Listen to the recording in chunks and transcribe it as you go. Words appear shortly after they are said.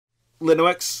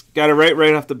Linux, got it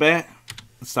right off the bat.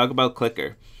 Let's talk about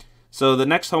Clicker. So the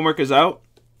next homework is out.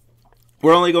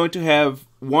 We're only going to have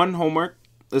one homework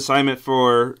assignment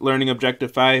for Learning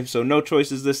Objective 5, so no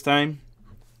choices this time.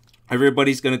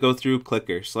 Everybody's going to go through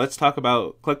Clicker. So let's talk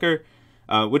about Clicker,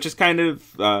 which is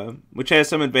which has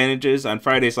some advantages. On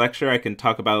Friday's lecture, I can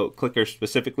talk about Clicker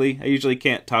specifically. I usually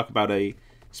can't talk about a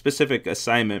specific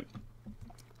assignment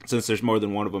since there's more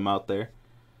than one of them out there.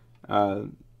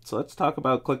 So let's talk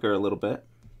about Clicker a little bit.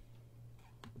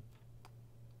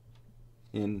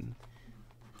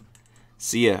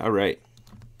 Sia, all right.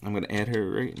 I'm going to add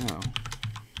her right now.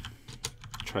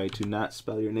 Try to not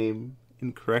spell your name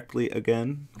incorrectly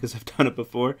again, because I've done it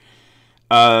before.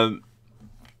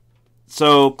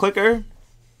 So Clicker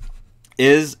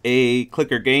is a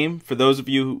clicker game. For those of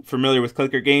you familiar with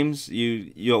clicker games,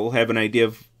 you'll have an idea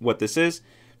of what this is.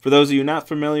 For those of you not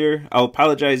familiar, I'll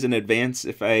apologize in advance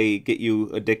if I get you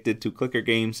addicted to clicker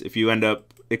games, if you end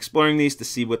up exploring these to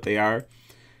see what they are.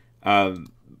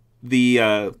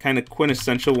 The kind of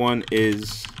quintessential one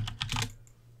is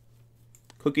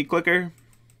Cookie Clicker.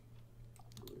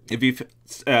 If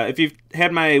you've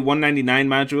had my 199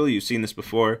 module, you've seen this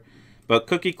before. But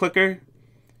Cookie Clicker,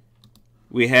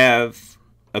 we have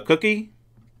a cookie,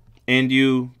 and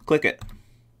you click it.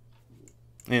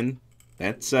 And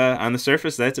that's, on the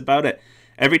surface, that's about it.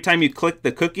 Every time you click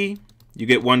the cookie, you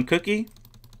get one cookie.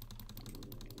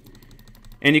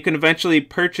 And you can eventually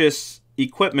purchase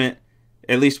equipment,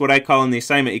 at least what I call in the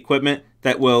assignment equipment,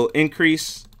 that will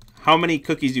increase how many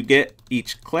cookies you get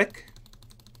each click,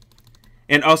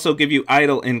 and also give you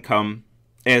idle income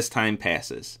as time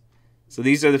passes. So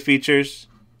these are the features.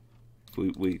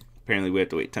 Apparently we have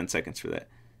to wait 10 seconds for that.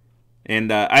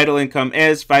 And idle income,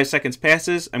 as 5 seconds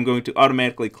passes, I'm going to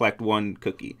automatically collect one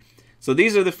cookie. So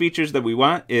these are the features that we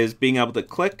want, is being able to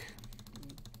click,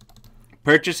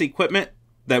 purchase equipment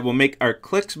that will make our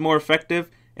clicks more effective,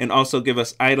 and also give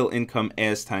us idle income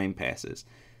as time passes.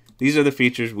 These are the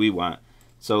features we want.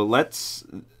 So let's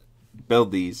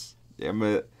build these.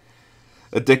 I'm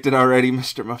addicted already,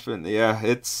 Mr. Muffin. Yeah,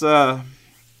 it's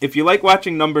if you like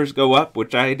watching numbers go up,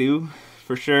 which I do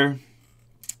for sure,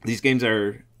 these games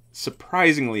are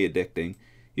surprisingly addicting.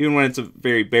 Even when it's a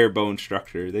very bare bone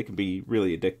structure, they can be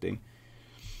really addicting.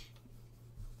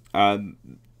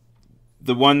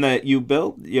 The one that you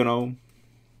build, you know,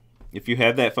 if you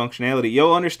have that functionality,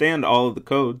 you'll understand all of the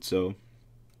code. So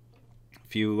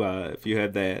if you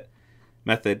have that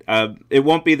method, it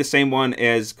won't be the same one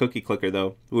as Cookie Clicker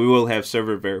though. We will have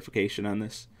server verification on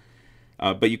this,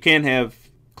 but you can have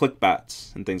click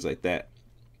bots and things like that.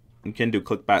 You can do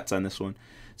click bots on this one.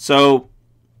 So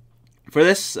for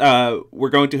this, we're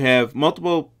going to have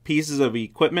multiple pieces of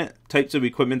equipment, types of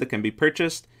equipment that can be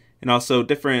purchased, and also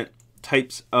different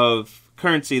types of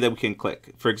currency that we can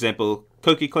click. For example,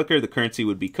 Cookie Clicker, the currency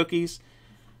would be cookies.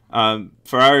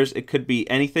 For ours, it could be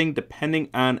anything depending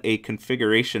on a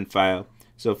configuration file.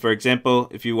 So for example,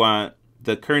 if you want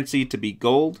the currency to be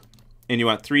gold, and you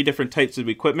want 3 different types of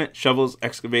equipment, shovels,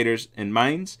 excavators, and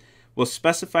mines, we'll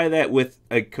specify that with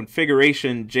a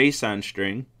configuration JSON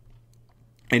string.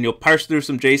 And you'll parse through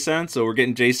some JSON, so we're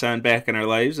getting JSON back in our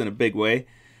lives in a big way.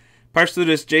 Parse through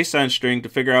this JSON string to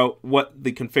figure out what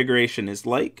the configuration is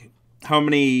like,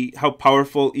 how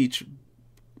powerful each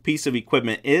piece of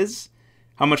equipment is,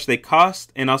 how much they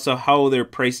cost, and also how their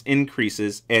price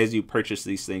increases as you purchase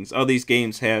these things. All these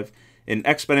games have an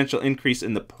exponential increase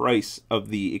in the price of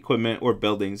the equipment or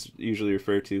buildings, usually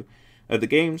referred to, of the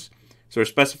games. So we're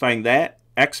specifying that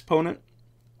exponent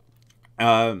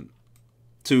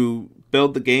to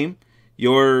build the game.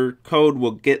 Your code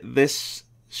will get this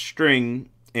string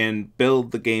and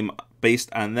build the game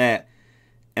based on that,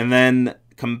 and then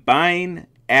combine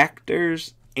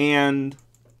actors and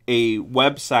a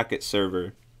WebSocket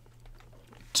server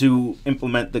to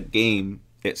implement the game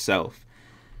itself.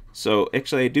 So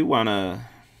actually I do want to,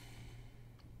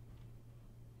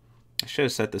 I should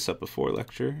have set this up before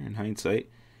lecture in hindsight,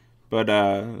 but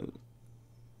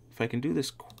if I can do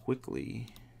this quickly,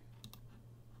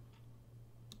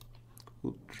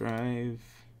 Google Drive,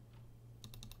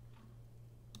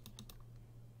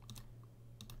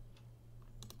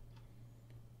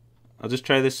 I'll just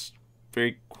try this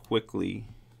very quickly.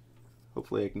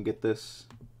 Hopefully I can get this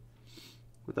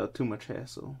without too much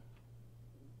hassle.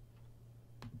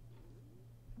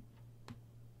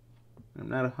 I'm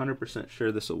not 100%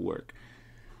 sure this will work,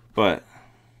 but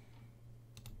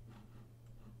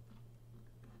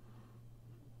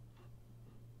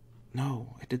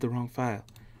no, I did the wrong file.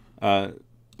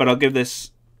 But I'll give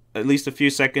this at least a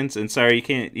few seconds, and sorry you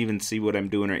can't even see what I'm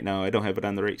doing right now. I don't have it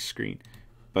on the right screen,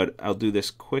 but I'll do this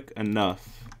quick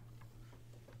enough.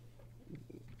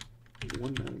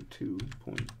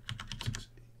 192.68.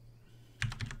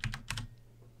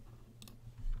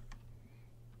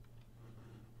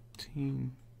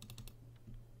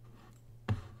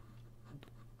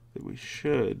 That we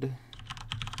should.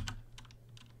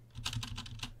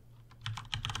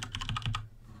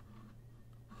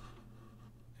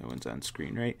 That one's on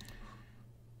screen, right?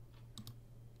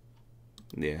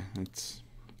 Yeah, it's.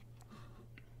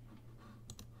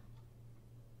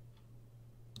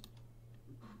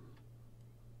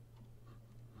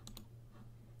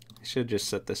 I should just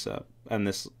set this up on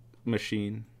this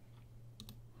machine.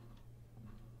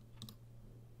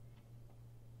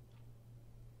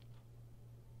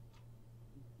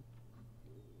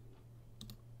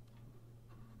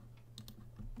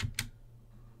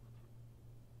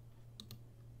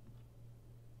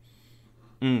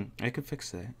 I can fix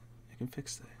that. I can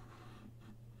fix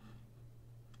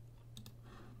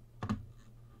that.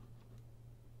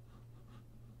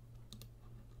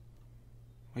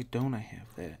 Why don't I have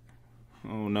that?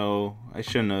 Oh no, I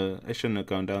shouldn't have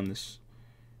gone down this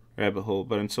rabbit hole,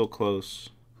 but I'm so close.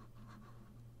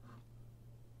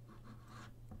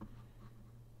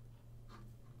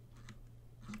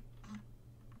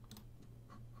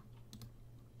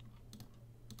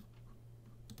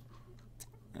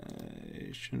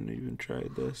 I shouldn't have even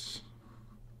tried this.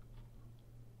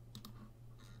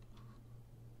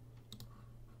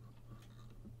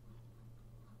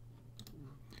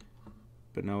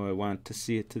 But now I want to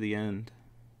see it to the end.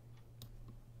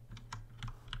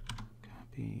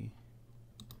 Copy.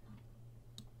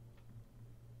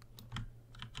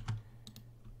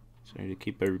 Sorry to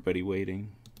keep everybody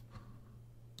waiting.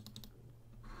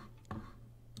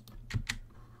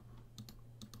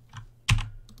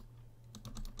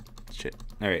 Shit.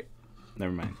 All right.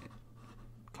 Never mind.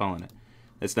 Calling it.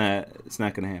 It's not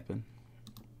gonna happen.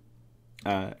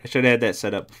 I should have had that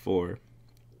set up beforehand.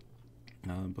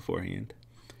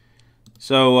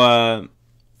 So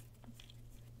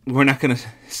we're not gonna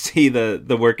see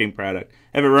the working product.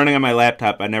 I have it running on my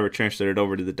laptop. I never transferred it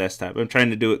over to the desktop. I'm trying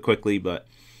to do it quickly, but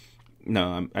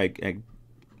no,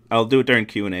 I'll do it during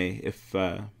Q&A if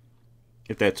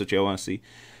that's what you want to see.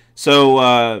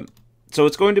 So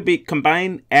it's going to be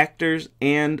combine actors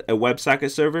and a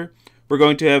WebSocket server. We're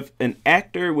going to have an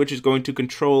actor which is going to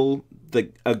control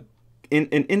an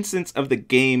instance of the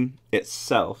game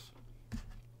itself.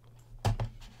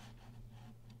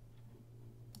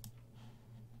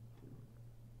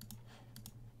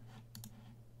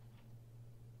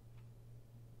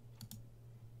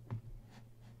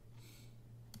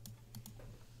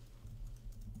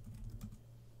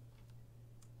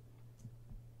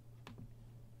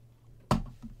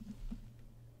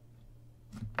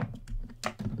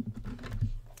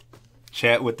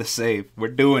 Chat with the save. We're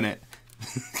doing it.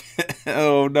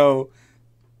 Oh no.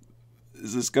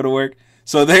 Is this gonna work?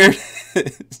 So there it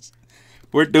is.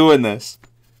 We're doing this.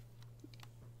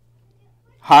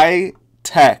 High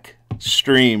tech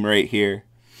stream right here.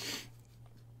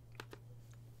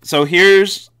 So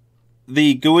here's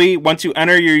the GUI. Once you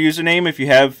enter your username, if you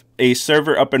have a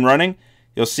server up and running,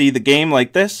 you'll see the game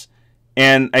like this.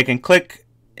 And I can click,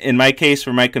 in my case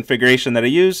for my configuration that I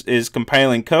use, is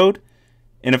compiling code.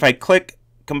 And if I click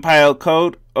compile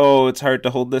code, oh, it's hard to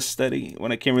hold this steady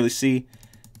when I can't really see.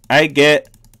 I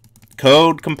get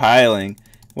code compiling.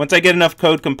 Once I get enough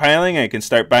code compiling, I can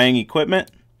start buying equipment,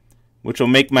 which will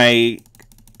make my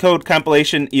code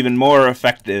compilation even more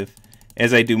effective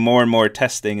as I do more and more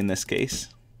testing in this case.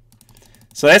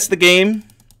 So that's the game.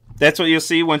 That's what you'll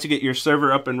see once you get your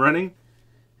server up and running.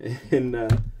 And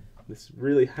this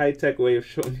really high-tech way of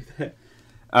showing you that.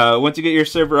 Once you get your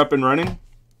server up and running,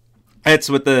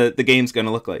 that's what the game's going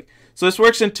to look like. So this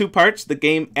works in two parts. The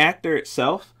game actor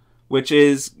itself, which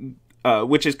is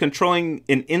controlling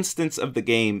an instance of the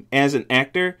game as an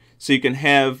actor, so you can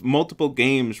have multiple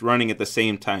games running at the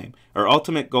same time. Our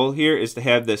ultimate goal here is to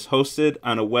have this hosted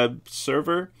on a web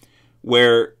server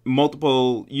where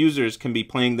multiple users can be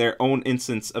playing their own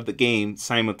instance of the game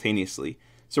simultaneously.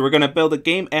 So we're going to build a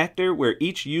game actor where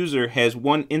each user has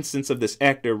one instance of this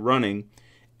actor running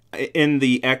in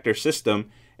the actor system,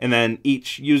 and then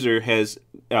each user has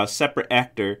a separate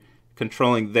actor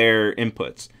controlling their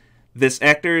inputs. This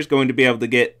actor is going to be able to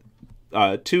get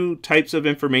two types of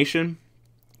information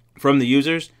from the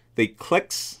users: the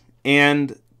clicks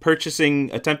and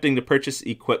attempting to purchase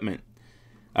equipment,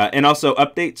 and also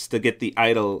updates to get the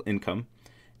idle income.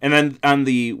 And then on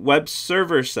the web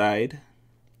server side,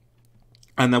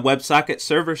 on the WebSocket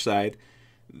server side,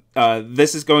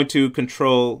 this is going to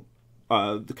control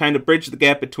to kind of bridge the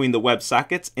gap between the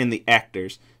WebSockets and the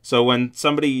actors. So when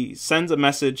somebody sends a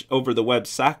message over the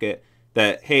WebSocket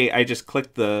that, hey, I just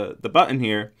clicked the button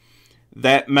here,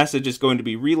 that message is going to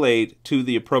be relayed to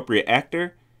the appropriate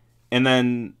actor, and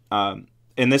then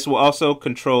and this will also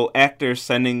control actors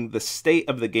sending the state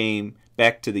of the game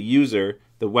back to the user.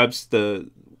 The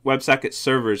WebSocket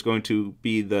server is going to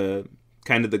be the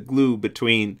kind of the glue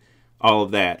between all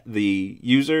of that, the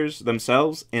users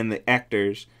themselves and the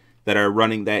actors that are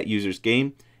running that user's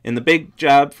game. And the big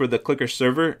job for the Clicker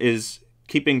server is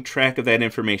keeping track of that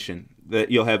information.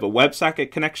 That you'll have a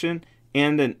WebSocket connection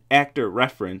and an actor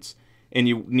reference, and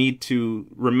you need to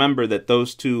remember that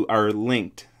those two are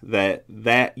linked, that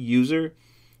that user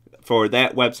for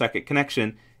that WebSocket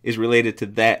connection is related to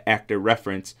that actor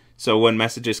reference. So when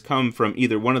messages come from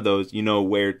either one of those, you know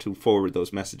where to forward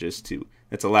those messages to.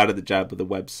 That's a lot of the job of the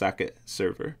WebSocket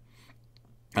server.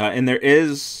 And there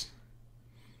is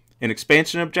an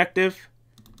expansion objective,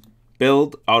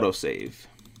 build autosave.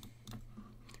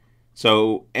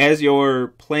 So as you're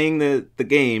playing the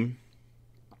game,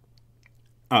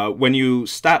 when you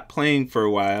stop playing for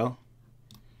a while,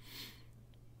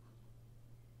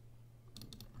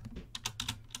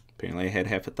 apparently I had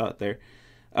half a thought there.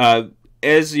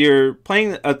 As you're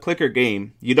playing a clicker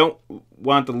game, you don't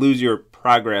want to lose your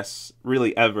progress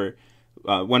really ever.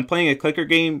 When playing a clicker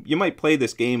game, you might play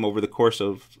this game over the course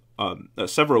of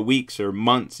several weeks or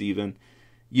months even.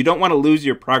 You don't want to lose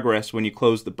your progress when you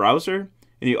close the browser,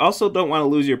 and you also don't want to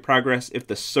lose your progress if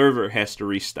the server has to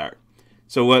restart.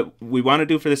 So what we want to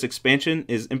do for this expansion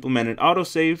is implement an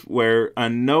autosave where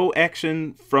on no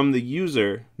action from the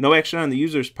user, no action on the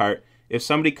user's part, if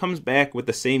somebody comes back with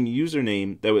the same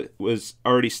username that was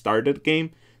already started a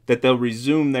game, that they'll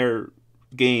resume their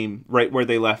game right where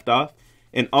they left off,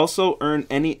 and also earn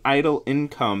any idle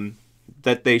income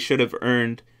that they should have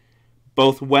earned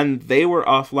both when they were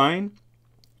offline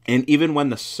and even when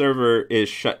the server is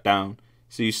shut down.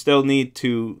 So you still need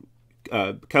to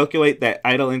calculate that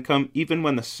idle income even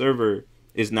when the server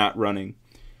is not running.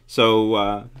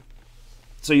 So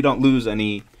you don't lose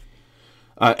any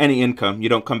income. You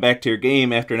don't come back to your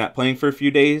game after not playing for a few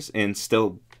days and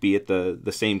still be at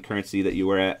the same currency that you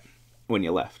were at when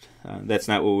you left. That's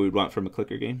not what we would want from a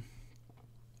clicker game.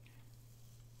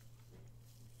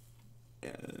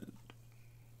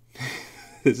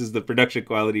 This is the production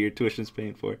quality your tuition's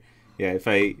paying for. Yeah, if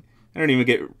I don't even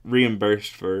get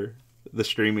reimbursed for the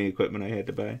streaming equipment I had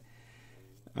to buy.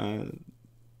 I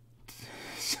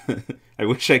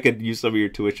wish I could use some of your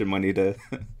tuition money to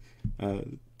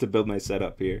build my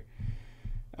setup here.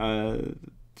 Looking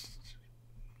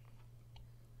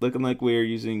like we're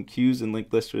using queues and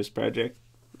linked lists for this project.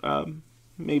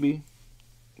 Maybe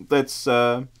that's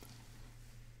where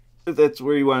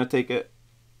you want to take it.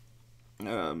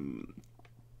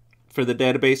 For the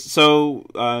database, so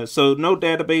no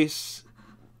database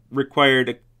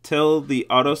required till the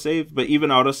autosave, but even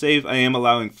autosave, I am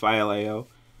allowing file IO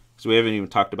because we haven't even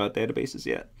talked about databases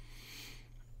yet.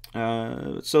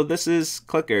 So this is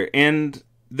Clicker, and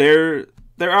there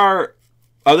are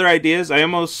other ideas. I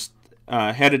almost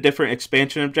had a different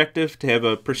expansion objective to have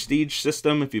a prestige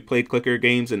system. If you played Clicker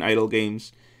games and idle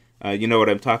games, you know what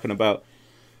I'm talking about.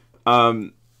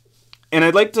 And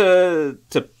I'd like to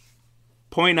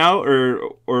point out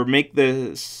or make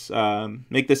this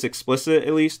explicit,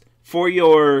 at least for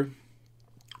your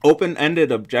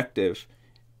open-ended objective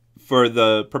for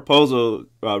the proposal.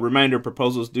 Reminder: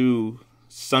 proposals due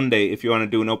Sunday. If you want to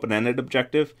do an open-ended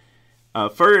objective,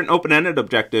 for an open-ended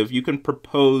objective, you can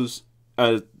propose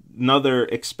another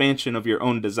expansion of your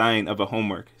own design of a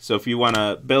homework. So if you want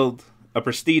to build a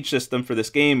prestige system for this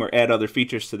game or add other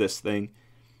features to this thing,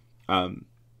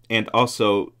 and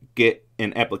also get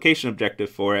an application objective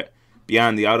for it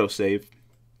beyond the autosave,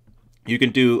 you can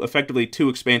do effectively 2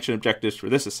 expansion objectives for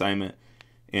this assignment,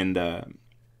 and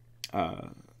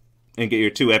get your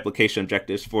 2 application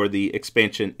objectives for the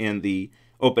expansion and the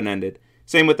open-ended.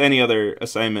 Same with any other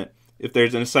assignment. If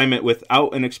there's an assignment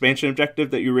without an expansion objective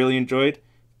that you really enjoyed,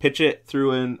 pitch it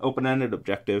through an open-ended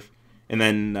objective, and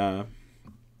then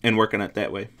and work on it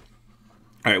that way.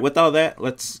 All right, with all that,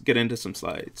 let's get into some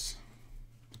slides.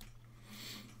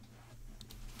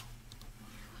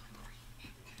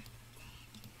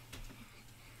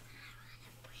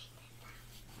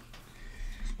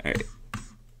 All right.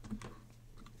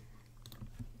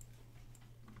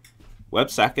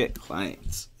 WebSocket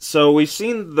clients. So we've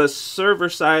seen the server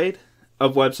side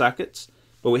of WebSockets,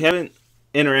 but we haven't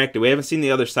interacted. We haven't seen the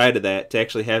other side of that to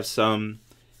actually have some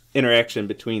interaction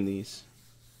between these.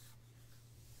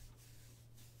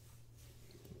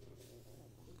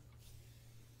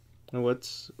 Now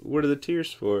what are the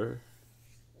tiers for?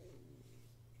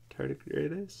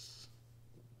 Tardigrades?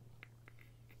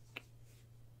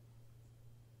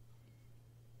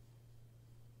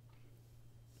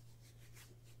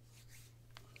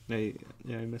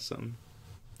 I missed something.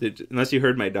 Unless you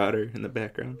heard my daughter in the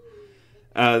background.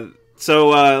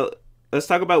 So let's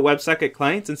talk about WebSocket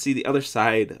clients and see the other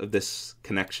side of this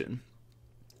connection.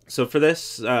 So for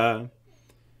this, can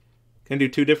I do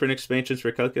 2 different expansions for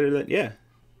a calculator then? Yeah,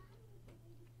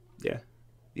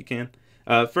 you can.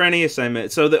 For any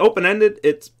assignment. So the open-ended,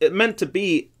 it's meant to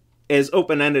be as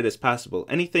open-ended as possible.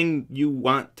 Anything you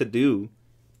want to do,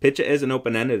 pitch it as an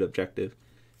open-ended objective.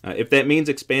 If that means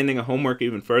expanding a homework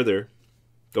even further,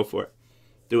 go for it.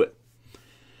 Do it.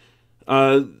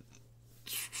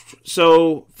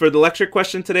 So for the lecture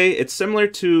question today, it's similar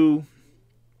to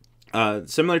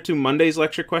Monday's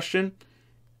lecture question,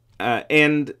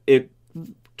 and it,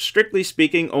 strictly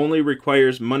speaking, only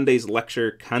requires Monday's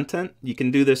lecture content. You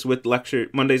can do this with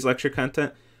Monday's lecture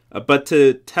content, but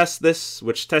to test this,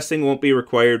 which testing won't be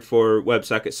required for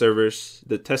WebSocket servers,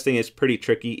 the testing is pretty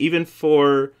tricky. Even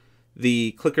for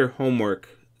the clicker homework,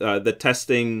 the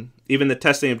testing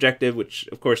objective, which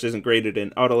of course isn't graded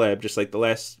in Autolab, just like the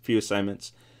last few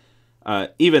assignments,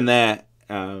 even that,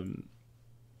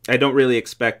 I don't really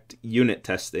expect unit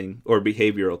testing or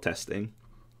behavioral testing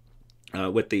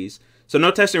with these. So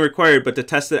no testing required, but to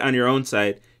test it on your own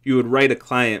side, you would write a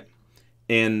client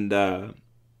and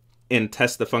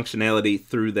test the functionality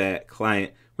through that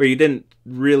client, where you didn't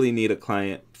really need a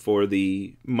client for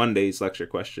the Monday's lecture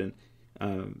question.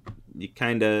 You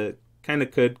kind of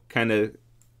could,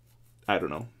 I don't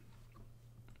know.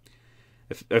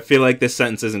 I feel like this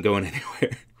sentence isn't going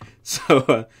anywhere.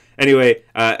 So anyway,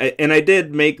 and I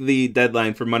did make the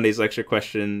deadline for Monday's lecture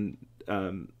question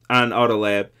on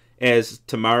Autolab as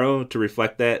tomorrow, to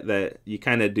reflect that you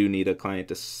kind of do need a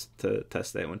client to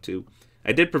test that one too.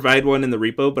 I did provide one in the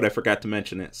repo, but I forgot to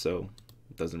mention it, so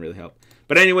it doesn't really help.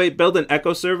 But anyway, build an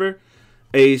echo server,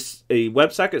 a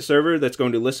WebSocket server that's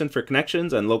going to listen for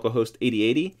connections on localhost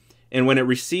 8080, and when it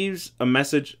receives a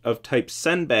message of type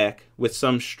sendback with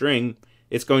some string,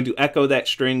 it's going to echo that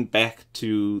string back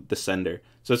to the sender.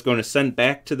 So it's going to send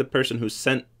back to the person who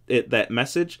sent it that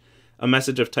message a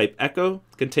message of type echo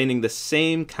containing the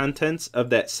same contents of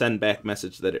that sendback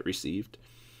message that it received.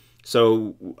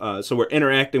 So we're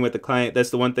interacting with the client.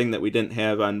 That's the one thing that we didn't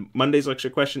have on Monday's lecture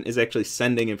question, is actually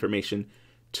sending information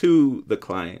to the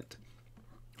client,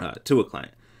 to a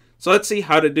client. So let's see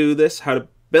how to do this, how to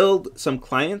build some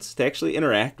clients to actually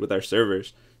interact with our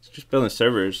servers. So just building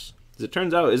servers, as it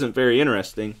turns out, isn't very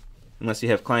interesting unless you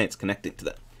have clients connecting to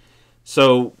them.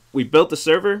 So we built a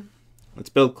server. Let's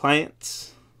build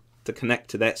clients to connect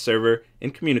to that server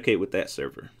and communicate with that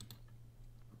server.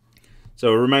 So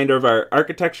a reminder of our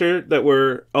architecture that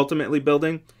we're ultimately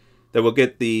building, that we'll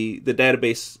get the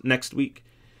database next week.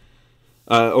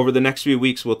 Over the next few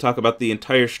weeks, we'll talk about the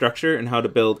entire structure and how to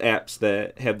build apps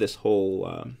that have this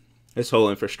whole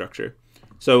infrastructure.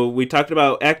 So we talked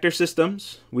about actor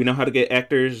systems. We know how to get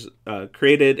actors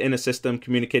created in a system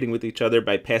communicating with each other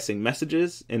by passing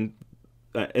messages in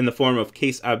the form of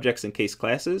case objects and case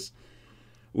classes.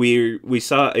 We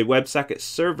saw a WebSocket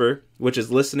server, which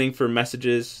is listening for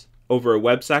messages over a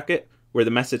WebSocket, where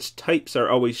the message types are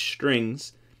always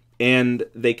strings, and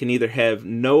they can either have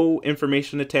no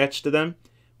information attached to them,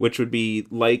 which would be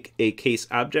like a case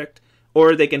object,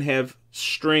 or they can have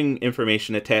string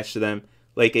information attached to them,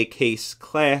 like a case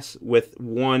class with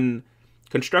one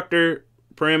constructor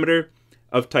parameter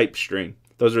of type string.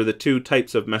 Those are the 2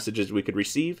 types of messages we could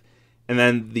receive. And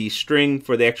then the string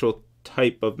for the actual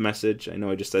type of message, I know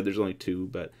I just said there's only 2,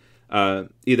 but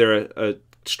either a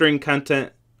string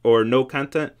content or no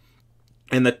content.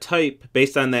 And the type,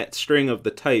 based on that string of the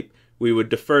type, we would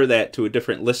defer that to a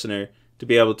different listener to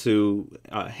be able to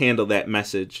handle that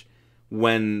message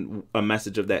when a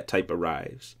message of that type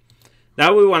arrives.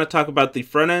 Now we want to talk about the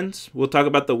front ends. We'll talk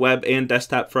about the web and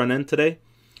desktop front end today.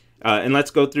 And let's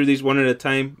go through these one at a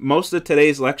time. Most of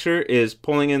today's lecture is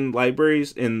pulling in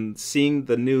libraries and seeing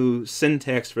the new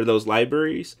syntax for those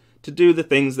libraries to do the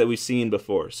things that we've seen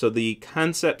before. So the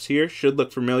concepts here should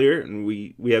look familiar, and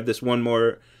we have this one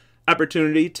more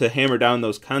opportunity to hammer down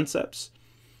those concepts.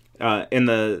 And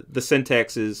the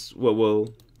syntax is a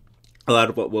lot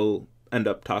of what we'll end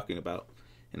up talking about.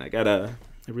 And I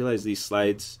realized these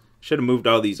slides, should have moved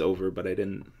all these over, but I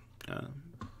didn't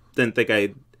think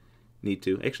I'd need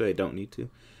to. Actually, I don't need to.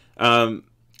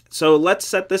 So let's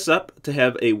set this up to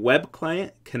have a web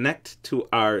client connect to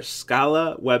our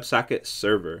Scala WebSocket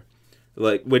server,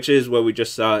 which is what we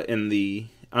just saw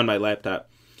on my laptop,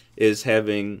 is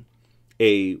having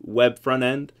a web front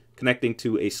end connecting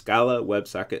to a Scala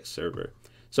WebSocket server.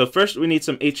 So first we need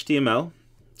some HTML.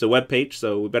 It's a web page,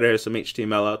 so we better have some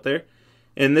HTML out there.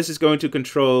 And this is going to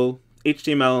control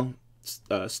HTML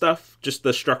stuff, just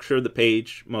the structure of the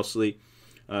page mostly.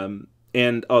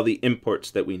 and all the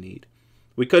imports that we need.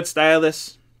 We could style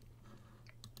this,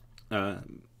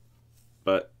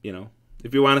 but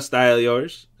if you want to style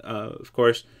yours, of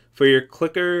course, for your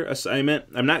clicker assignment,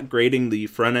 I'm not grading the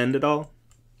front end at all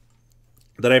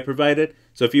that I provided.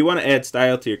 So if you want to add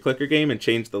style to your clicker game and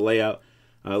change the layout,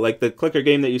 like the clicker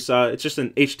game that you saw, it's just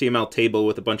an HTML table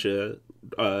with a bunch of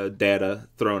data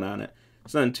thrown on it.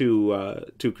 It's nothing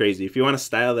too crazy. If you want to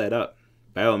style that up,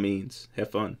 by all means,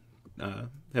 have fun.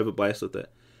 Have a blast with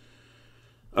it.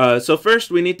 So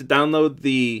first, we need to download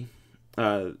the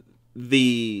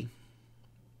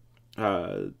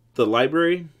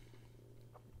library.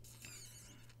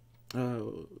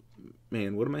 Oh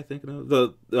man, what am I thinking of?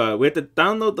 We have to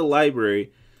download the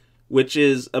library, which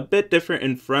is a bit different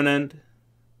in front end.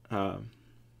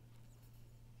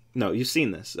 No, you've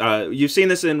seen this. You've seen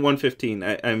this in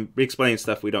 1.15. I'm explaining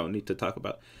stuff we don't need to talk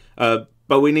about.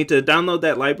 But we need to download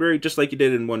that library just like you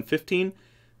did in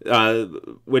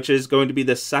 1.15, which is going to be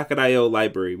the Socket.io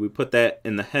library. We put that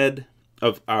in the head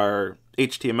of our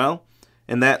HTML,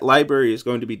 and that library is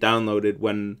going to be downloaded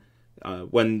when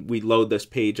we load this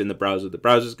page in the browser. The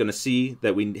browser is going to see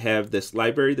that we have this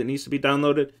library that needs to be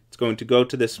downloaded. It's going to go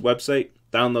to this website,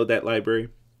 download that library,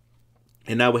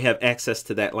 and now we have access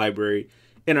to that library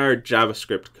in our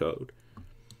JavaScript code.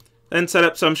 Then set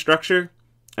up some structure.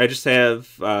 I just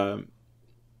have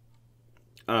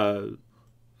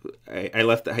I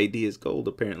left the ID as gold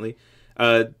apparently.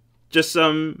 Just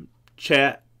some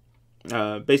chat,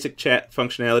 basic chat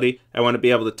functionality. I want to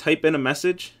be able to type in a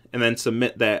message and then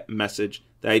submit that message.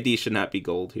 The ID should not be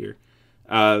gold here.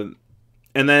 And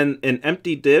then an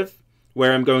empty div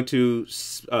where I'm going to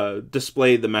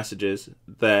display the messages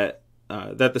that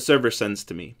the server sends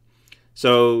to me.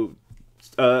 So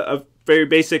a very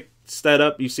basic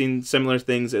setup. You've seen similar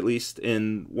things at least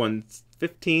in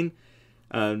 1.15.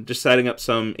 Just setting up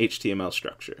some HTML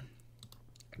structure.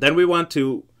 Then we want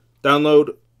to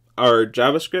download our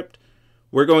JavaScript.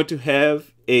 We're going to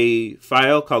have a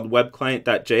file called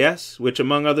webclient.js, which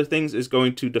among other things is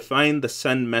going to define the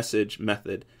send message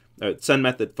method, send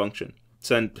method function,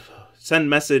 send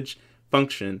message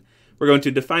function. We're going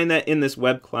to define that in this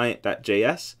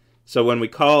webclient.js. So when we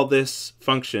call this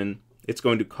function, it's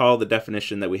going to call the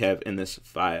definition that we have in this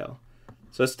file.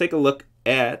 So let's take a look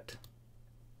at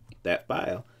that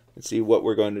file and see what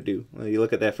we're going to do. Well, you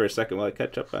look at that for a second while I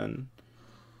catch up on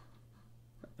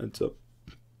some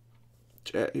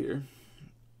chat here.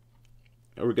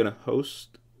 Are you going to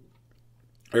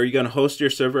host your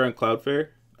server on Cloudflare?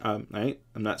 Right,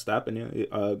 I'm not stopping you.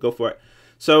 Go for it.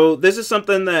 So this is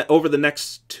something that over the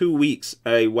next 2 weeks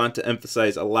I want to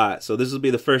emphasize a lot. So this will be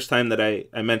the first time that I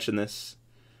mention this,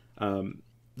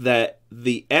 that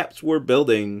the apps we're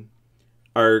building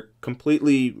are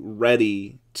completely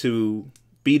ready to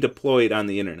be deployed on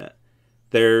the internet.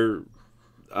 They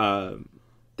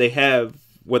have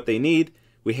what they need.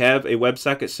 We have a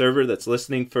WebSocket server that's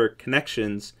listening for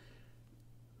connections.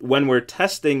 When we're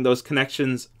testing, those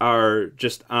connections are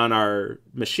just on our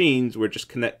machines. We're just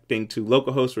connecting to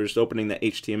localhost. We're just opening the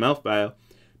HTML file.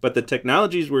 But the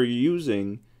technologies we're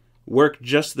using work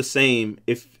just the same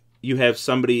if you have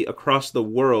somebody across the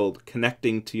world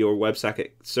connecting to your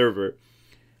WebSocket server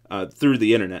through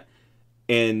the internet.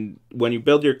 And when you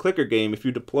build your clicker game, if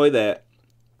you deploy that,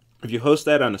 if you host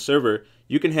that on a server,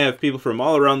 you can have people from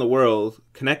all around the world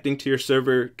connecting to your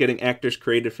server, getting actors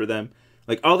created for them.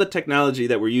 Like all the technology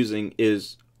that we're using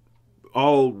is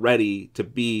all ready to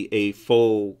be a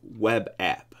full web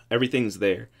app. Everything's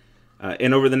there.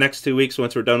 And over the next 2 weeks,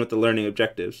 once we're done with the learning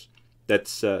objectives,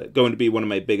 that's going to be one of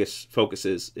my biggest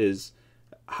focuses is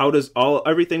how does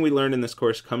everything we learn in this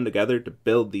course come together to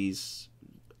build these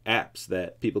apps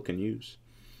that people can use.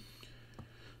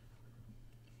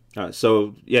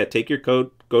 So yeah, take your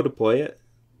code, go deploy it,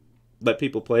 let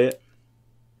people play it.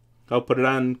 I'll put it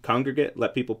on Congregate,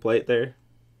 let people play it there.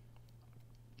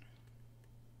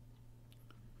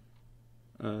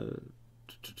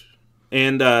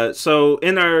 So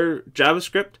in our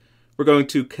JavaScript, we're going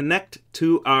to connect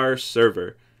to our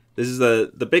server. This is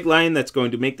the big line that's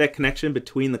going to make that connection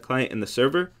between the client and the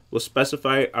server. We'll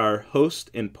specify our host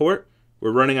and port.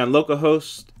 We're running on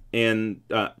localhost and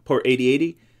port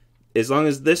 8080. As long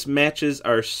as this matches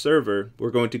our server,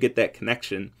 we're going to get that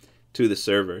connection to the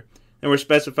server. And we're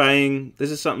specifying,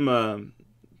 this is something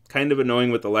kind of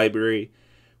annoying with the library.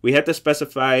 We have to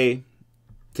specify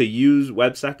to use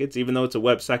WebSockets, even though it's a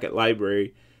WebSocket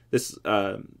library. This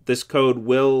code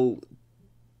will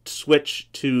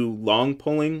switch to long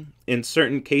polling in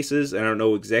certain cases. I don't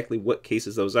know exactly what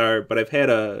cases those are, but I had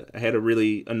a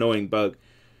really annoying bug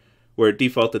where it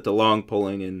defaulted to long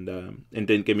polling and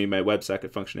didn't give me my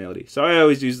WebSocket functionality. So I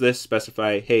always use this,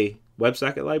 specify, hey,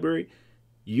 WebSocket library,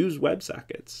 use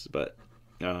WebSockets. But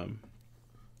I don't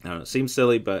know, it seems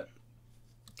silly, but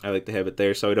I like to have it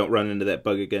there so I don't run into that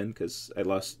bug again, because I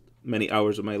lost many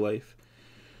hours of my life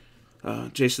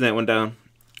chasing that one down.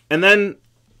 And then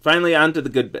finally on to the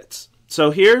good bits.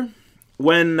 So here,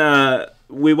 when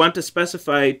we want to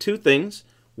specify two things: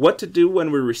 what to do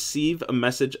when we receive a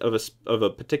message of a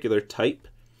particular type.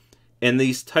 And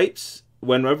these types,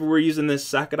 whenever we're using this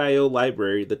Socket.io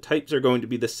library, the types are going to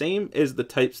be the same as the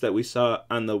types that we saw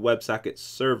on the WebSocket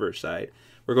server side.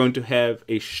 We're going to have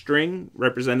a string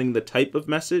representing the type of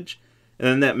message, and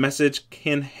then that message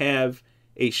can have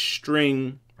a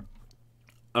string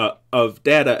of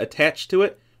data attached to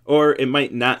it, or it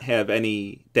might not have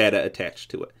any data attached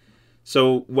to it.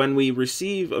 So when we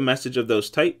receive a message of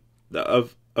those type,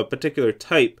 of a particular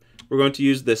type, we're going to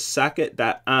use this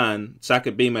socket.on,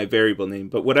 socket being my variable name,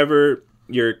 but whatever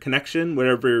your connection,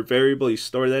 whatever variable you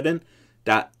store that in,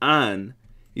 .on,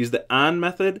 use the on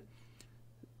method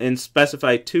and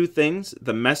specify two things: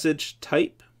 the message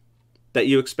type that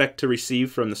you expect to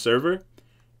receive from the server,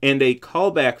 and a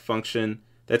callback function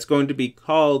that's going to be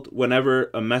called whenever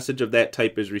a message of that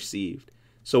type is received.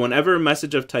 So whenever a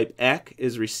message of type ACK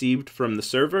is received from the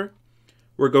server,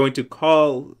 we're going to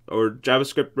call, or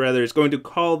JavaScript rather, is going to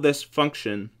call this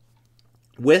function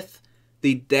with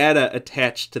the data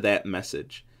attached to that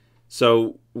message.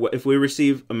 So if we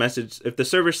receive a message, if the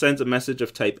server sends a message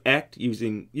of type ACK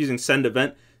using send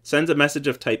event, sends a message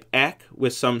of type ACK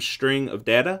with some string of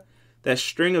data, that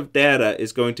string of data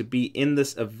is going to be in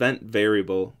this event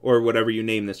variable, or whatever you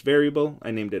name this variable. I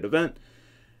named it event.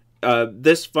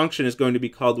 This function is going to be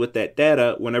called with that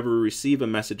data whenever we receive a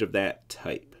message of that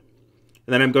type.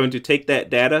 And then I'm going to take that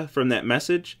data from that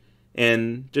message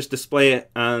and just display it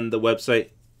on the website,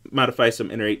 modify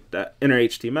some inner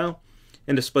HTML,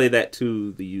 and display that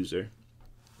to the user.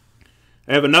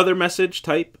 I have another message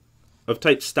type of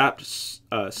type stopped,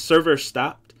 server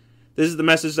stopped. This is the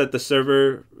message that the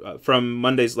server from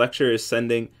Monday's lecture is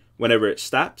sending whenever it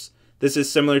stops. This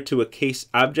is similar to a case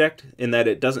object in that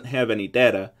it doesn't have any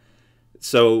data.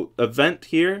 So event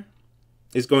here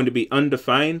is going to be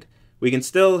undefined. We can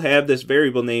still have this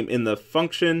variable name in the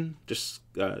function, just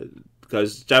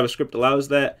because JavaScript allows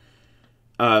that,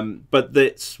 but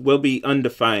this will be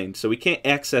undefined. So we can't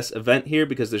access event here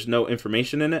because there's no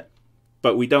information in it,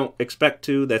 but we don't expect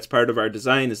to. That's part of our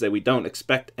design, is that we don't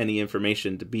expect any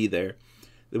information to be there.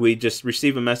 We just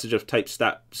receive a message of type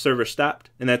server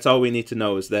stopped, and that's all we need to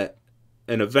know, is that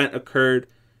an event occurred,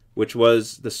 which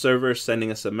was the server sending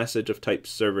us a message of type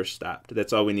server stopped.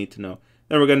 That's all we need to know.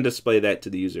 Then we're going to display that to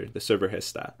the user. The server has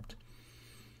stopped.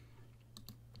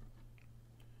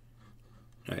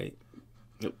 All right.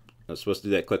 Nope. I was supposed to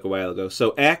do that click a while ago.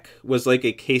 So ACK was like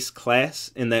a case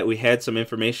class in that we had some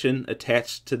information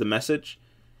attached to the message.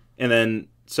 And then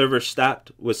server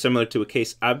stopped was similar to a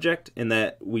case object in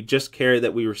that we just care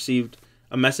that we received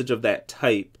a message of that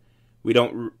type. We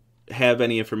don't have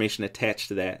any information attached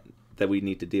to that we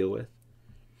need to deal with.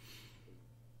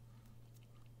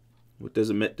 What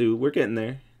does emit do? We're getting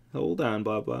there. Hold on,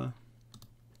 blah, blah.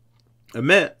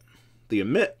 Emit, the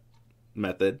emit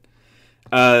method,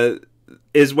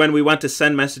 is when we want to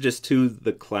send messages to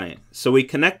the client. So we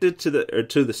connected to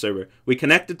the server. We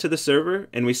connected to the server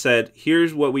and we said,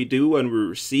 here's what we do when we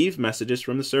receive messages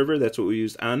from the server. That's what we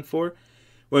used on for.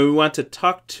 When we want to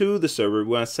talk to the server, we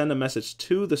want to send a message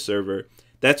to the server,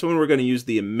 that's when we're going to use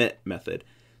the emit method.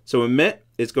 So emit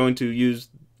is going to use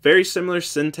very similar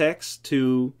syntax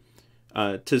to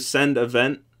send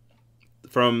event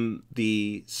from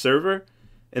the server,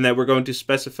 and that we're going to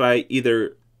specify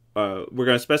either we're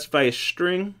going to specify a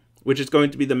string, which is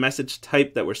going to be the message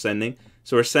type that we're sending.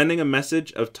 So we're sending a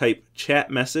message of type chat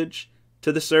message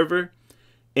to the server,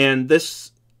 and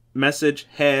this message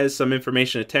has some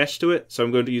information attached to it. So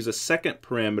I'm going to use a second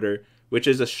parameter, which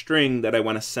is a string that I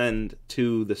want to send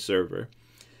to the server.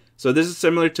 So this is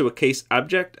similar to a case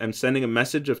object. I'm sending a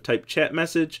message of type chat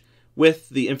message with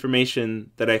the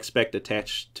information that I expect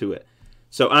attached to it.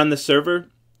 So on the server,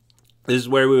 this is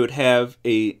where we would have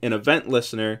an event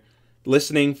listener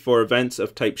listening for events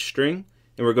of type string,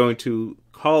 and we're going to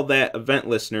call that event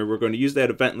listener. We're going to use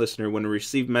that event listener when we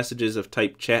receive messages of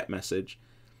type chat message.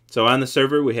 So on the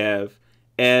server, we have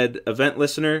add event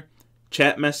listener,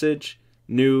 chat message,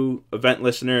 new event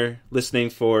listener listening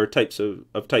for types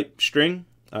of type string,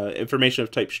 information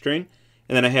of type string,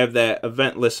 and then I have that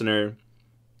event listener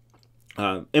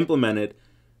implemented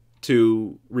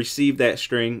to receive that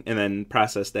string and then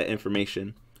process that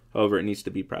information however it needs to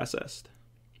be processed.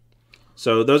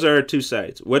 So those are our two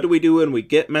sides. What do we do when we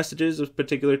get messages of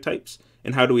particular types,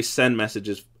 and how do we send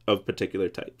messages of particular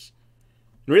types?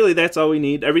 And really, that's all we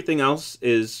need. Everything else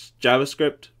is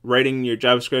JavaScript, writing your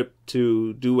JavaScript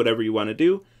to do whatever you want to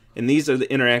do. And these are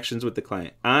the interactions with the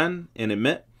client. On and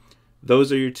emit,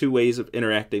 those are your two ways of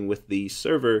interacting with the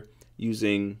server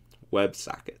using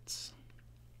WebSockets.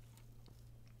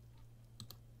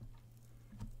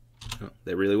 Oh,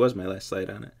 that really was my last slide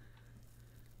on it.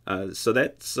 So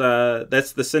that's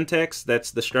the syntax,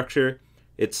 that's the structure.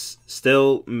 It's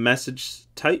still message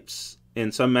types,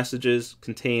 and some messages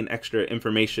contain extra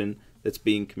information that's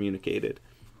being communicated.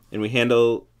 And we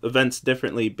handle events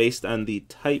differently based on the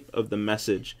type of the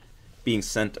message being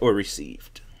sent or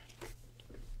received.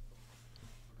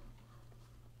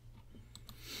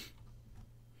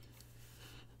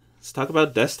 Let's talk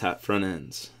about desktop front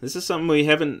ends. This is something we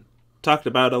haven't talked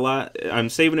about a lot. I'm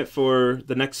saving it for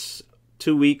the next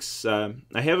 2 weeks. I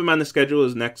have them on the schedule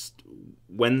as next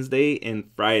Wednesday and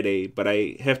Friday, but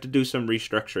I have to do some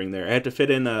restructuring there. I have to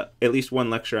fit in at least one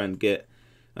lecture on Git.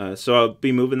 So I'll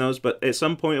be moving those, but at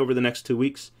some point over the next 2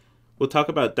 weeks, we'll talk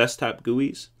about desktop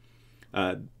GUIs.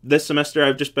 This semester,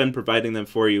 I've just been providing them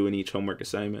for you in each homework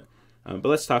assignment. But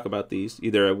let's talk about these,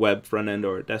 either a web front end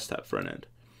or a desktop front end.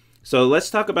 So let's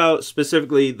talk about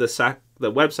specifically the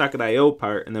WebSocket I/O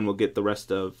part, and then we'll get the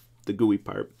rest of the GUI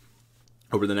part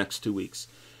over the next 2 weeks.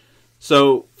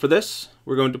 So for this,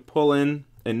 we're going to pull in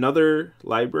another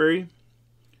library.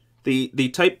 The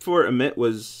type for emit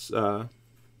was what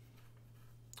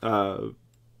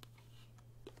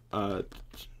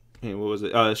was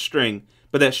it? String.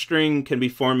 But that string can be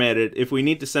formatted. If we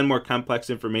need to send more complex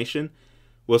information,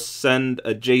 we'll send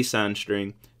a JSON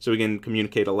string so we can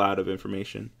communicate a lot of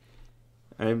information.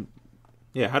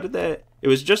 Yeah, how did that? It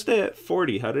was just at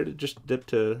 40. How did it just dip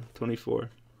to 24?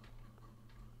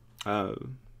 No,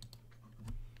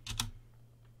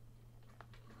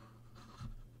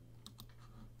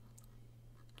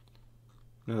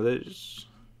 there's.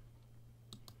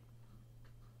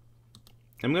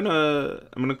 I'm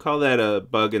gonna call that a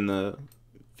bug in the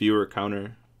viewer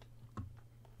counter.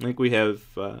 I think we have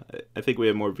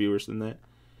more viewers than that.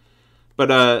 But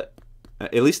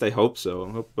at least I hope so. I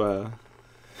hope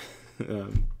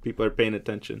people are paying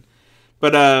attention.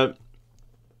 But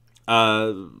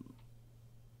so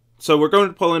we're going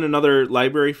to pull in another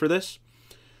library for this.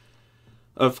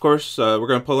 Of course, we're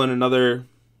going to pull in another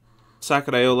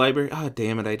Socket.io library. Ah,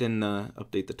 damn it! I didn't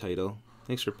update the title.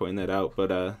 Thanks for pointing that out.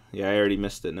 But yeah, I already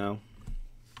missed it now.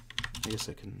 I guess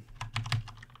I can.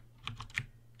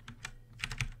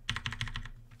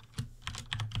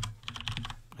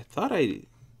 I thought I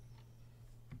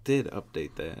did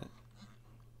update that,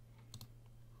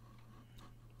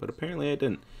 but apparently I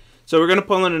didn't. So we're going to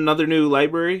pull in another new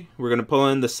library. We're going to pull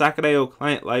in the Socket.io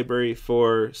client library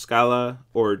for Scala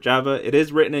or Java. It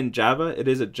is written in Java. It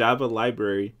is a Java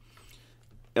library.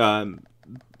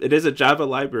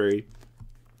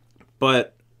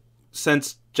 But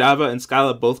since Java and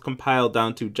Scala both compile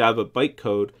down to Java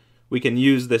bytecode, we can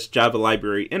use this Java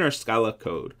library in our Scala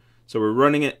code. So we're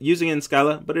running it, using it in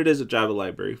Scala, but it is a Java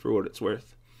library for what it's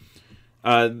worth.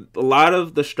 A lot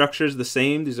of the structure is the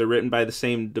same. These are written by the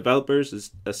same developers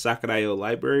as a Socket.io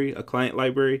library, a client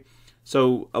library.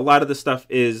 So a lot of the stuff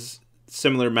is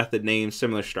similar method names,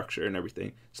 similar structure and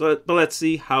everything. But let's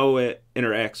see how it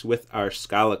interacts with our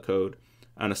Scala code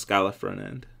on a Scala front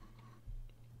end.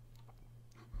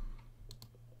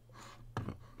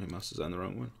 Oh, my mouse is on the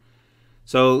wrong one.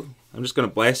 So I'm just going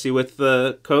to blast you with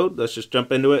the code. Let's just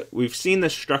jump into it. We've seen the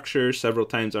structure several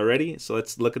times already, so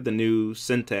let's look at the new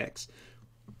syntax,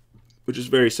 which is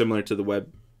very similar to the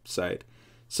web side.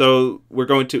 So we're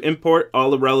going to import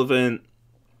all the relevant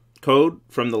code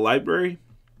from the library.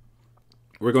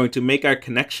 We're going to make our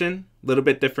connection, a little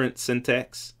bit different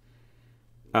syntax.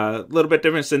 We're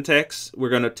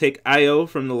going to take IO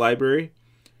from the library,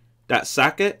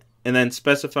 .socket, and then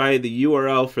specify the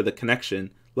URL for the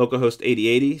connection, localhost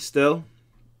 8080 still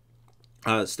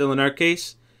in our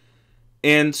case,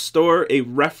 and store a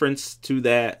reference to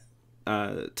that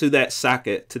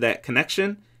socket, to that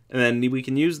connection, and then we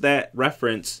can use that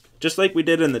reference just like we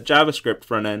did in the JavaScript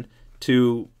front end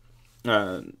to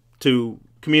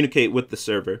communicate with the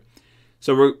server.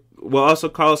 So we'll also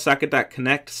call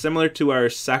socket.connect. Similar to our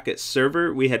socket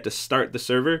server, we had to start the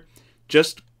server.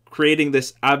 Just creating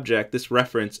this object, this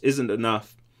reference, isn't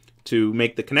enough to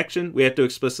make the connection. We have to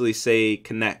explicitly say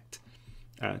connect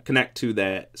to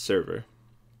that server.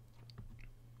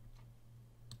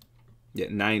 Yeah,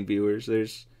 9 viewers. I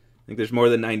think there's more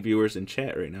than 9 viewers in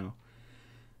chat right now.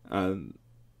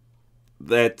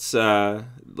 That's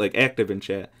like active in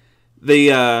chat.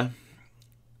 The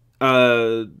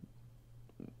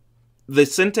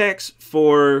syntax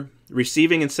for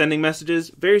receiving and sending messages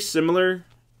very similar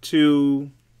to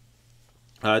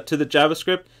to the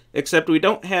JavaScript, except we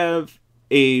don't have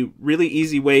a really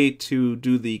easy way to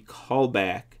do the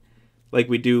callback like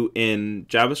we do in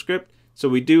JavaScript. So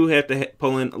we do have to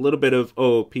pull in a little bit of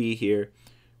OOP here,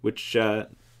 which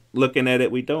looking at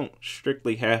it, we don't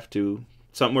strictly have to.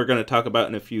 Something we're going to talk about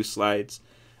in a few slides.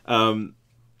 But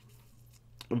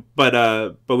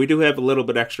we do have a little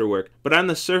bit extra work. But on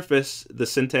the surface, the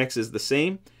syntax is the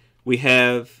same. We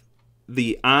have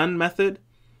the on method,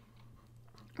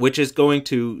 which is going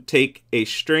to take a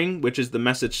string, which is the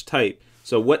message type.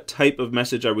 So what type of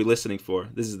message are we listening for?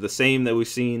 This is the same that we've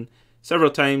seen several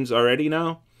times already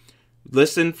now.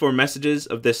 Listen for messages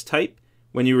of this type.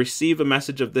 When you receive a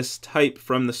message of this type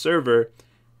from the server,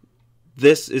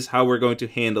 this is how we're going to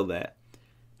handle that.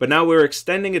 But now we're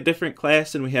extending a different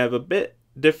class, and we have a bit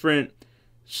different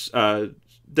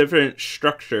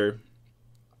structure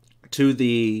to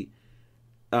the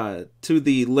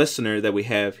listener that we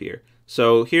have here.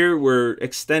 So here we're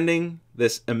extending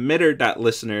this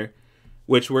emitter.listener,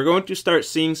 which we're going to start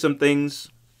seeing some things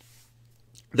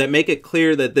that make it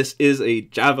clear that this is a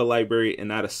Java library and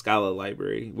not a Scala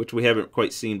library, which we haven't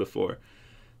quite seen before.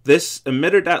 This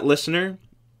emitter.listener,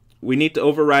 we need to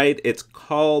override its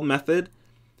call method,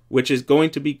 which is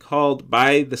going to be called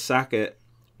by the socket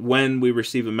when we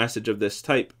receive a message of this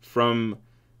type from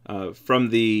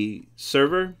the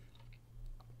server.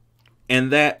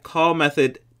 And that call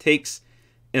method takes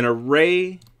an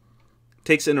array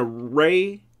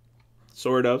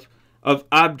sort of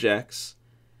objects,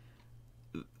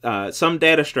 some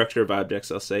data structure of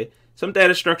objects, I'll say, some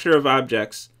data structure of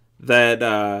objects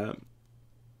that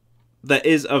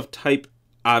is of type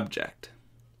object.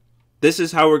 This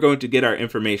is how we're going to get our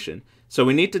information. So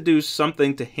we need to do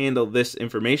something to handle this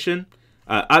information.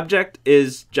 Object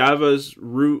is Java's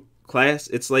root class.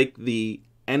 It's like the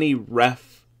any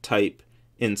ref type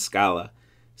in Scala.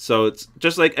 So it's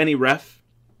just like any ref,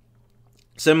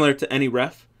 similar to any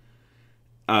ref.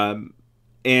 And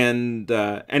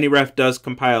any ref does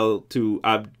compile to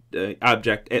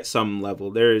object at some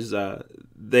level.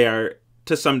 They are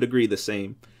to some degree the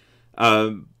same.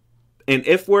 And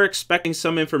if we're expecting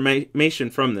some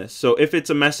information from this, so if it's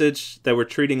a message that we're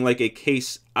treating like a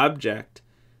case object,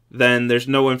 then there's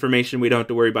no information. We don't have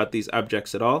to worry about these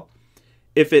objects at all.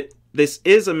 If this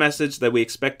is a message that we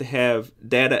expect to have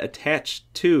data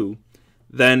attached to,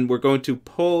 then we're going to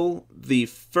pull the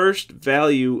first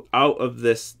value out of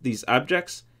these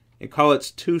objects and call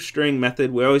its toString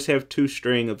method. We always have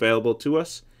toString available to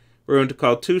us. We're going to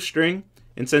call toString,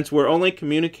 and since we're only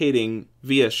communicating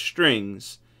via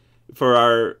strings for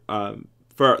our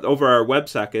over our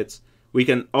WebSockets, we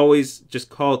can always just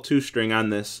call toString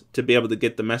on this to be able to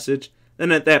get the message.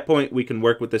 Then at that point, we can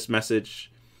work with this message,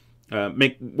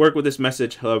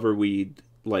 however we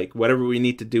like, whatever we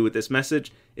need to do with this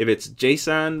message. If it's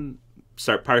JSON,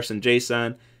 start parsing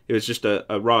JSON. If it's just a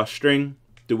raw string,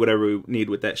 do whatever we need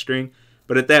with that string.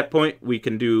 But at that point, we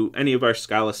can do any of our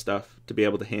Scala stuff to be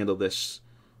able to handle this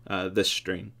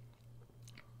string.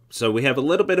 So we have a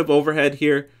little bit of overhead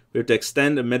here. We have to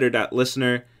extend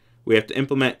emitter.listener. We have to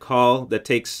implement call that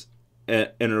takes an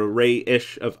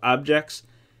array-ish of objects.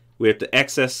 We have to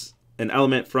access an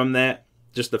element from that,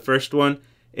 just the first one.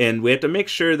 And we have to make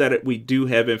sure that we do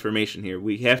have information here.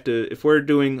 We have to, if we're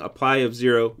doing apply of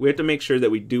 0, we have to make sure that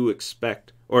we do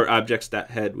expect, or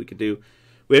objects.head we could do.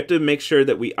 We have to make sure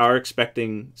that we are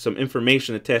expecting some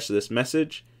information attached to this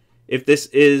message. If this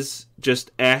is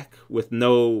just ACK with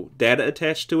no data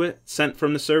attached to it, sent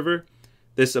from the server,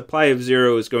 this apply of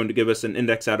 0 is going to give us an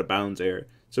index out of bounds error.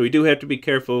 So we do have to be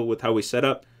careful with how we set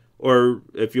up. Or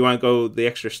if you want to go the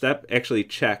extra step, actually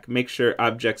check. Make sure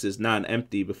objects is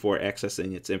non-empty before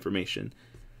accessing its information.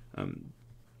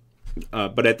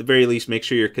 But at the very least, make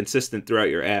sure you're consistent throughout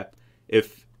your app.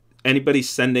 If anybody's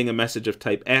sending a message of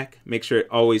type ACK, make sure it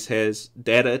always has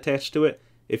data attached to it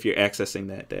if you're accessing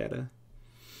that data.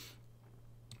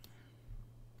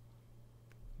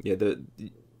 Yeah,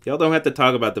 y'all don't have to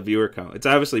talk about the viewer count. It's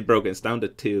obviously broken. It's down to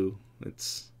 2.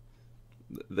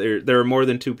 There are more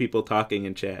than 2 people talking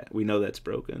in chat. We know that's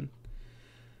broken.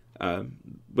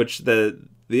 Which the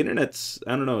internet's,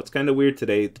 I don't know, it's kind of weird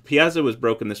today. The Piazza was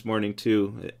broken this morning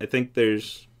too. I think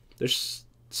there's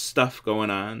stuff going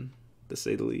on, to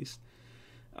say the least.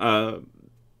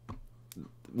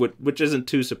 Which isn't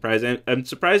too surprising.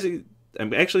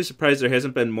 I'm actually surprised there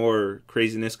hasn't been more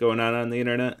craziness going on the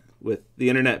internet, with the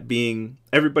internet being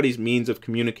everybody's means of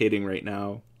communicating right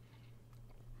now.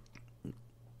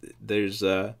 There's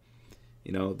a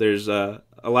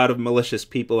lot of malicious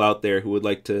people out there who would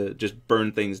like to just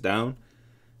burn things down.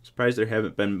 Surprised there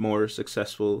haven't been more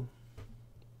successful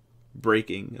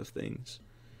breaking of things.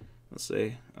 let's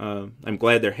say. I'm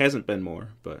glad there hasn't been more,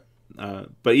 but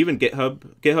even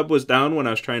GitHub was down when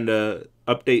I was trying to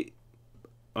update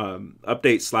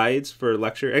slides for a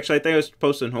lecture. Actually, I think I was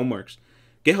posting homeworks.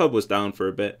 GitHub was down for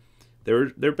a bit.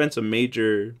 There have been some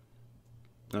major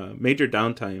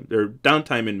downtime, or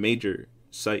downtime in major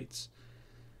sites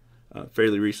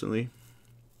fairly recently.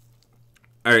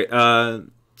 All right.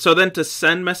 So then to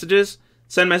send messages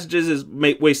is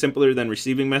way simpler than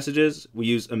receiving messages. We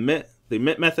use emit, the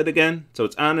emit method again. So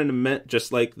it's on and emit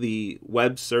just like the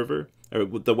web server or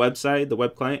the website, the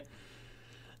web client.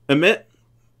 Emit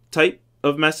type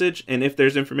of message, and if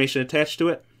there's information attached to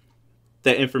it,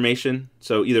 that information,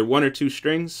 so either 1 or 2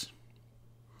 strings,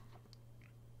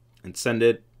 and send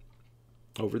it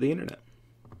over the internet.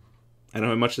 I don't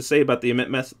have much to say about the emit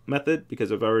method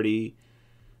because I've already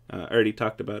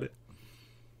talked about it.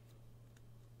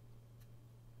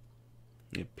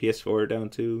 Yeah, PS4 down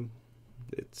too.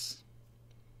 It's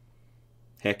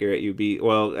hacker at UB.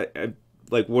 Well, I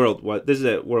like worldwide. This is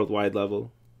at worldwide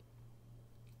level.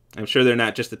 I'm sure they're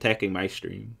not just attacking my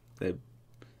stream. That'd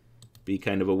be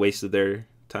kind of a waste of their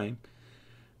time.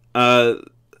 And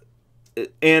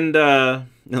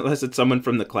unless it's someone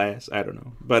from the class, I don't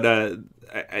know. But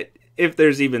if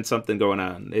there's even something going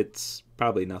on, it's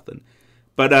probably nothing.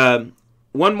 But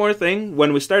one more thing,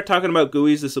 when we start talking about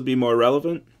GUIs, this will be more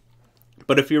relevant.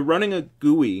 But if you're running a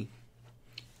GUI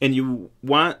and you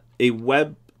want a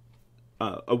web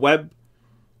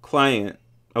client,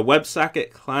 a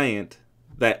WebSocket client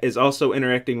that is also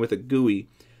interacting with a GUI,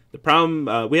 the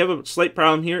problem we have a slight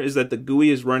problem here is that the GUI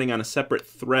is running on a separate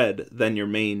thread than your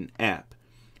main app.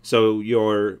 So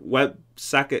your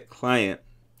WebSocket client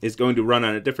is going to run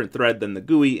on a different thread than the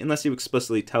GUI unless you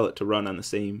explicitly tell it to run on the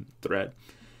same thread.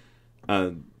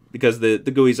 Because the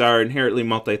GUIs are inherently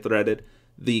multi-threaded,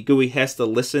 the GUI has to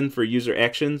listen for user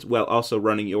actions while also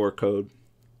running your code.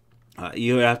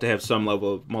 You have to have some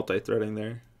level of multi-threading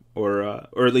there, or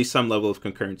at least some level of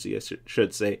concurrency, I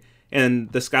should say.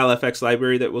 And the ScalaFX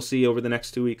library that we'll see over the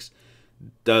next 2 weeks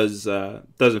does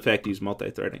in fact use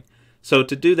multi-threading. So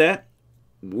to do that,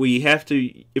 we have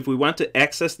to, if we want to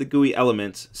access the GUI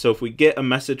elements, so if we get a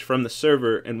message from the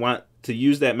server and want to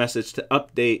use that message to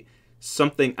update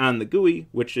something on the GUI,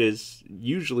 which is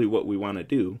usually what we want to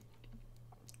do,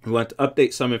 we want to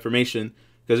update some information,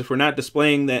 because if we're not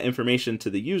displaying that information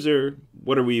to the user,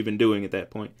 what are we even doing at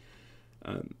that point?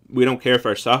 We don't care if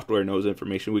our software knows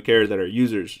information. We care that our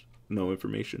users know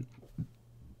information.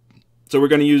 So we're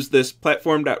going to use this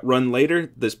platform.runLater.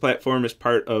 This platform is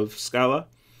part of Scala.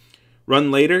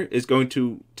 RunLater is going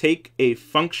to take a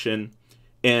function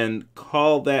and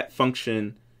call that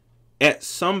function at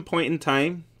some point in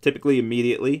time, typically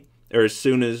immediately, or as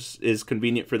soon as is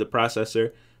convenient for the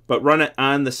processor, but run it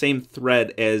on the same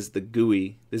thread as the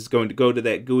GUI. This is going to go to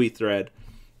that GUI thread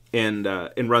and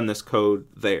run this code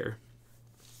there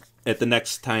at the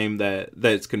next time that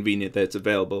it's convenient, that it's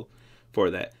available for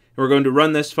that. And we're going to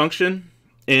run this function,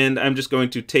 and I'm just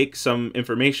going to take some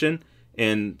information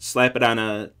and slap it on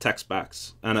a text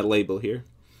box, on a label here.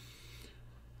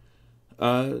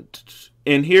 And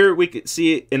here we can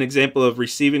see an example of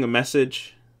receiving a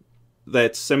message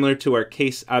that's similar to our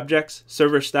case objects.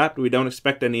 Server stopped. We don't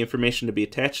expect any information to be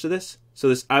attached to this. So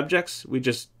this objects, we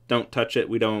just don't touch it.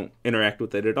 We don't interact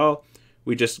with it at all.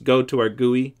 We just go to our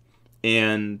GUI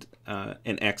and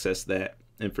access that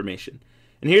information.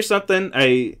 And here's something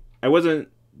I wasn't,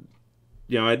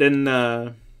 I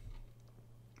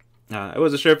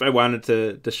wasn't sure if I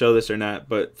wanted to show this or not,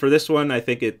 but for this one, I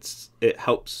think it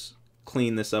helps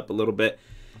clean this up a little bit,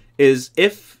 is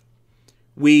if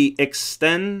we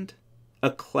extend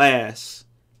a class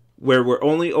where we're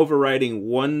only overriding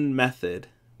one method,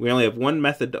 we only have one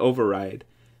method to override,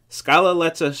 Scala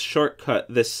lets us shortcut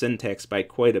this syntax by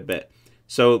quite a bit.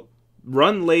 So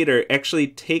RunLater actually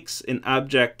takes an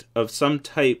object of some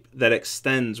type that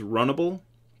extends runnable,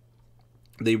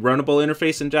 the runnable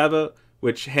interface in Java,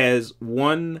 which has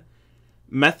one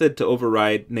method to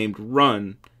override named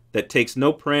run that takes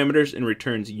no parameters and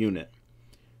returns unit.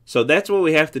 So that's what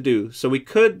we have to do. So we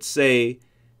could say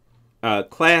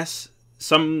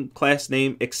some class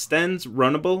name extends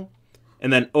runnable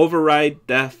and then override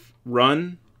def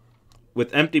run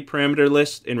with empty parameter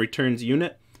list and returns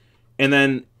unit, and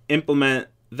then implement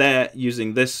that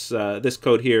using this this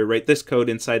code here, write this code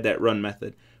inside that run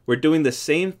method. We're doing the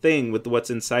same thing with what's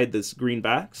inside this green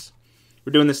box.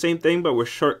 We're doing the same thing, but we're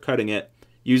shortcutting it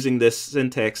using this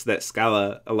syntax that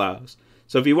Scala allows.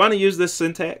 So if you want to use this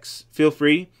syntax, feel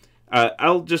free.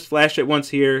 I'll just flash it once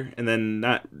here and then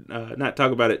not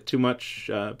talk about it too much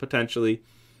potentially.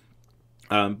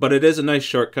 But it is a nice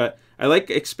shortcut. I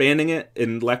like expanding it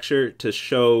in lecture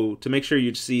to make sure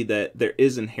you see that there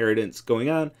is inheritance going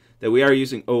on, that we are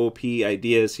using OOP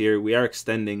ideas here. We are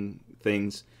extending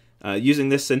things. Using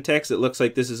this syntax, it looks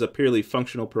like this is a purely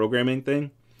functional programming thing,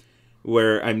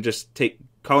 where I'm just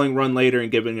calling run later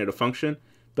and giving it a function.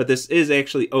 But this is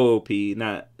actually OOP,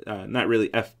 not really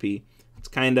FP. It's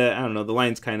kind of, I don't know, the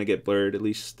lines kind of get blurred, at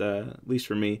least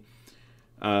for me.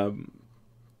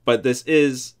 But this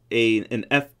is an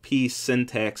FP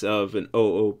syntax of an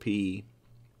OOP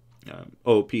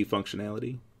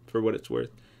functionality, for what it's worth.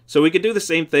 So we could do the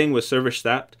same thing with server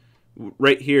stopped.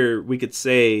 Right here, we could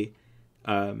say,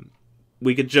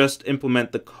 we could just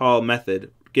implement the call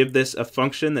method. Give this a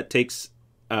function that takes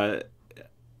a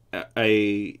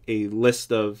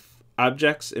list of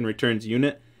objects and returns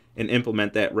unit, and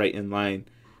implement that right in line.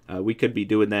 We could be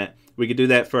doing that. We could do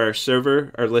that for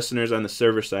our listeners on the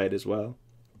server side as well.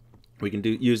 We can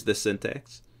use this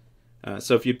syntax.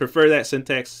 So if you prefer that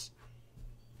syntax,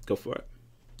 go for it.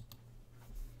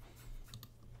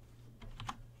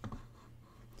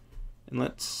 And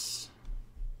let's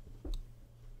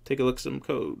take a look at some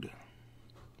code.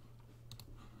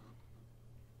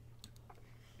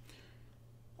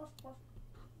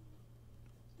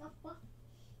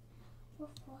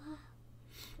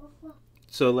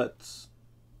 So let's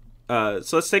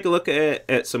take a look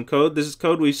at some code. This is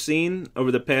code we've seen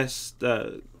over the past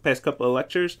couple of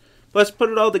lectures. Let's put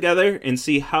it all together and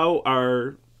see how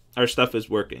our stuff is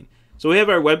working. So we have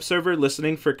our web server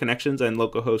listening for connections on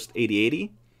localhost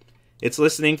 8080. It's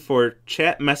listening for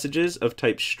chat messages of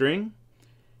type string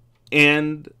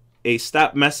and a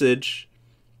stop message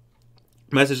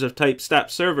of type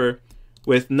stop server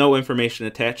with no information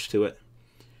attached to it.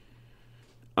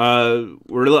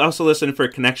 We're also listening for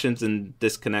connections and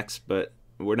disconnects, but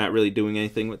we're not really doing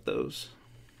anything with those.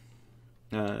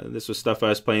 This was stuff I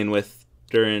was playing with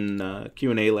during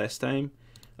Q&A last time.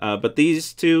 But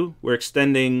these two, we're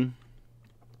extending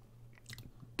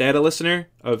data listener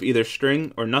of either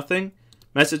string or nothing.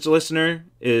 Message listener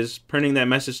is printing that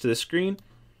message to the screen,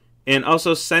 and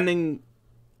also sending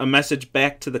a message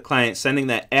back to the client, sending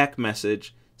that ACK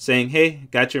message saying, hey,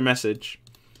 got your message.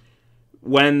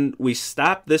 When we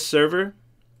stop this server,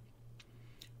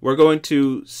 we're going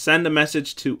to send a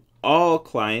message to all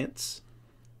clients.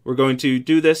 We're going to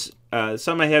do this.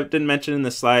 Something I didn't mention in the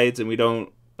slides, and we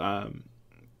don't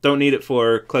need it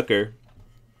for Clicker.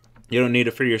 You don't need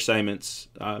it for your assignments.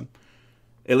 At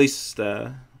least,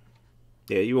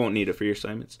 you won't need it for your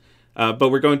assignments.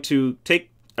 But we're going to take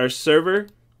our server,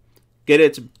 get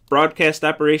its broadcast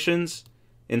operations,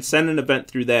 and send an event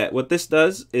through that. What this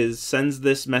does is sends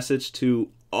this message to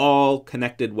all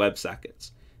connected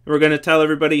WebSockets. And we're going to tell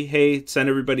everybody, hey, send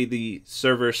everybody the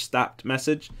server stopped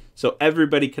message. So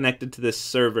everybody connected to this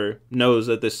server knows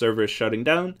that this server is shutting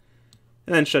down,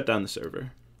 and then shut down the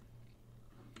server.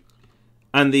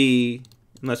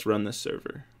 Let's run this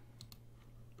server.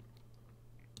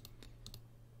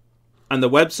 On the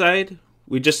web side,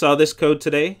 we just saw this code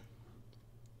today.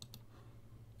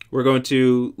 We're going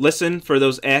to listen for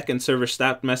those ACK and server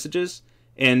stopped messages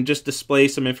and just display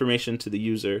some information to the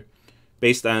user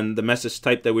based on the message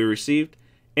type that we received.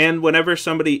 And whenever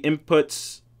somebody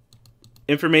inputs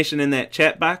information in that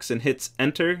chat box and hits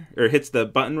enter, or hits the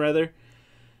button rather,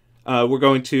 we're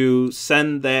going to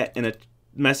send that in a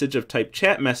message of type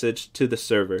chat message to the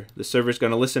server. The server is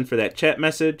going to listen for that chat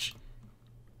message,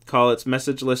 call its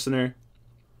message listener,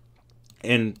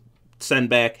 and send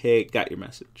back, hey, got your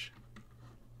message.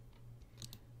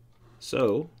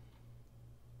 So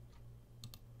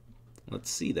let's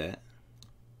see that.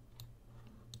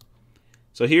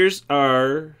 So here's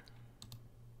our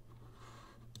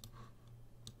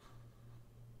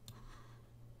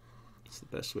what's the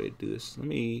best way to do this? Let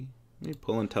me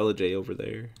pull IntelliJ over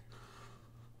there.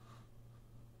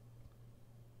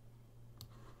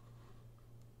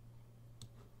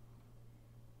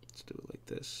 Let's do it like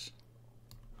this.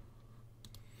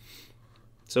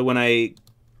 So when I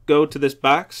go to this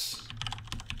box,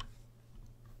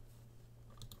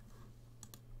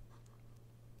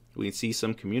 we can see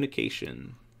some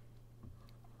communication.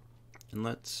 And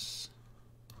let's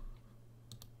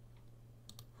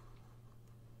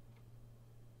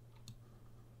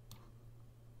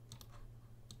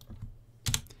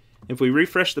if we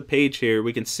refresh the page here,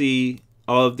 we can see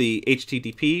all of the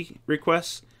HTTP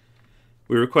requests.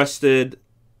 We requested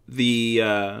the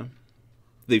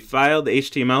file, the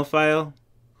HTML file,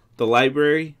 the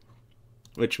library,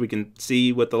 which we can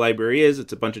see what the library is.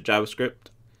 It's a bunch of JavaScript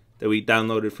that we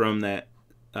downloaded from that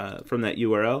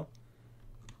URL.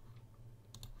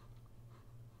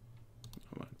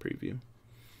 I want to preview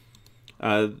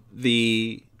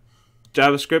the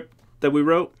JavaScript that we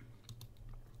wrote,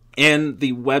 and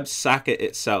the WebSocket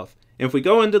itself. And if we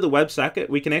go into the WebSocket,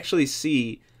 we can actually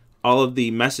see all of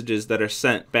the messages that are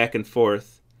sent back and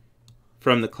forth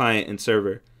from the client and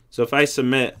server. So if I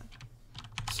submit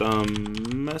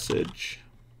some message,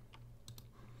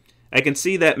 I can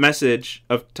see that message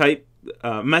of type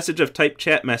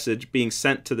chat message being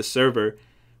sent to the server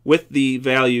with the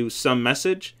value some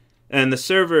message, and the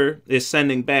server is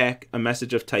sending back a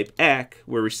message of type ACK.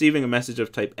 We're receiving a message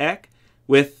of type ACK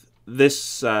with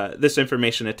this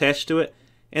information attached to it,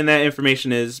 and that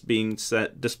information is being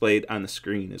displayed on the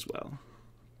screen as well.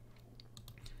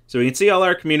 So we can see all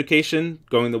our communication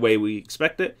going the way we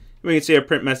expect it. We can see our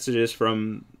print messages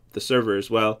from the server as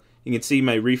well. You can see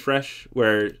my refresh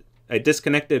where I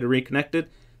disconnected and reconnected.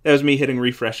 That was me hitting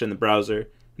refresh in the browser,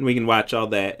 and we can watch all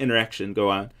that interaction go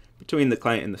on between the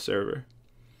client and the server.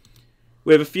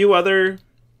 We have a few other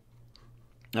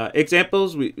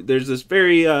examples. There's this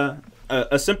very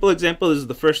a simple example. This is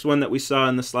the first one that we saw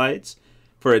in the slides.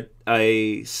 For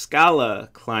a Scala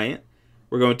client,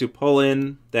 we're going to pull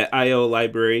in that IO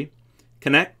library,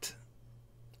 connect.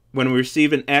 When we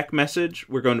receive an ACK message,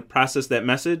 we're going to process that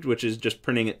message, which is just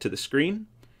printing it to the screen.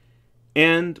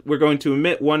 And we're going to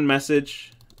emit one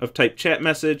message of type chat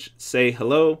message, say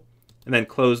hello, and then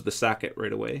close the socket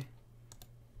right away.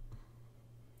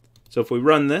 So if we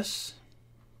run this,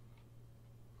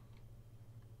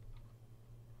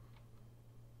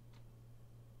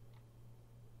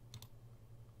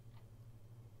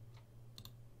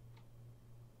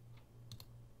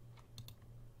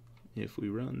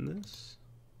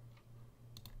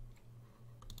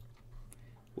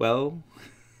 well,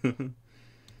 you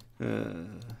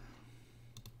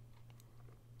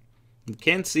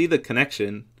can see the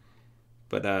connection,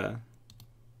 but I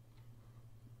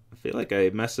feel like I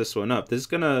messed this one up. This is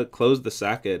gonna close the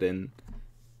socket and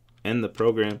end the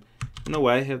program. I don't know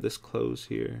why I have this close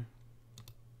here.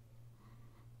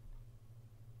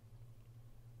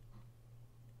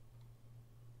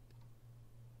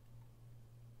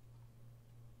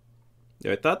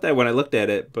 Yeah, I thought that when I looked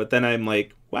at it, but then I'm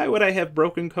like, why would I have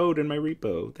broken code in my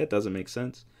repo? That doesn't make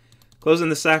sense. Closing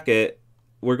the socket,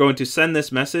 we're going to send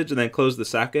this message and then close the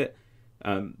socket.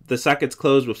 The socket's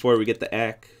closed before we get the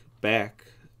ACK back,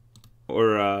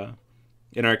 or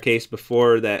in our case,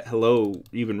 before that hello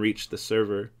even reached the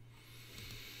server.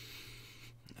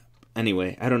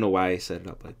 Anyway, I don't know why I set it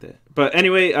up like that. But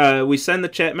anyway, we send the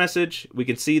chat message. We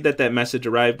can see that that message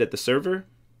arrived at the server.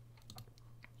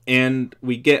 And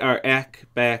we get our ACK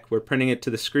back. We're printing it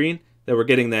to the screen that we're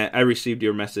getting that I received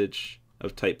your message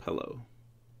of type hello.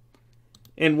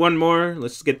 And one more.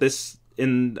 Let's get this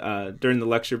in during the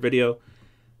lecture video.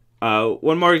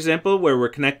 One more example where we're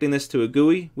connecting this to a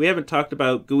GUI. We haven't talked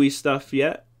about GUI stuff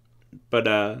yet,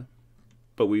 but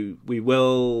we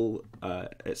will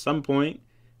at some point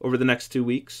over the next 2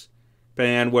 weeks,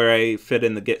 depending on where I fit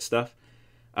in the Git stuff.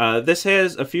 This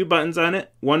has a few buttons on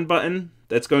it. One button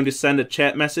that's going to send a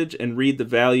chat message and read the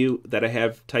value that I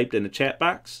have typed in a chat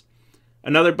box.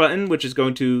 Another button which is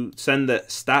going to send the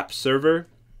stop server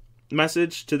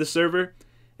message to the server.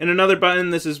 And another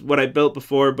button, this is what I built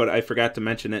before, but I forgot to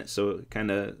mention it, so it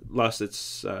kind of lost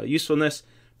its usefulness.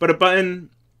 But a button,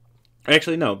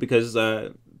 actually no, because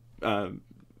a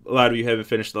lot of you haven't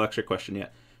finished the lecture question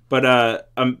yet. But a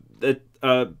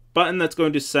button that's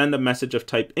going to send a message of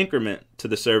type increment to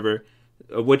the server,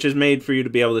 which is made for you to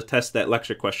be able to test that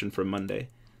lecture question from Monday.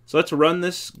 So let's run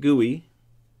this GUI.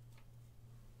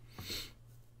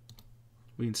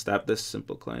 We can stop this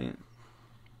simple client.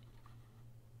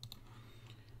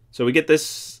 So we get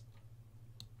this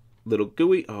little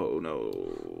GUI. Oh no,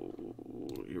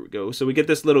 here we go. So we get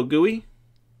this little GUI.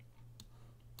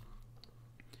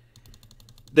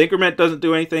 The increment doesn't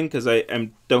do anything because I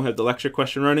don't have the lecture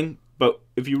question running. But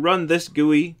if you run this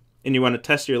GUI and you want to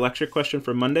test your lecture question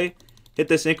for Monday, hit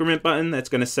this increment button. That's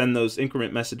going to send those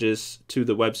increment messages to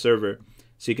the web server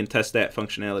so you can test that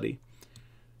functionality.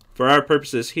 For our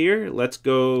purposes here, let's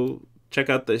go check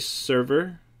out the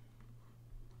server.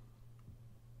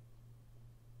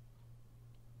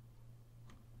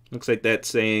 Looks like that's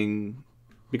saying,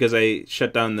 because I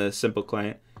shut down the simple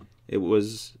client,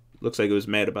 looks like it was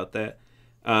mad about that.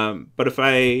 But if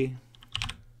I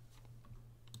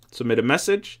submit a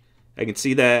message, I can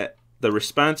see that the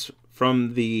response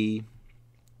from the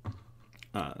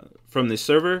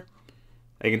server,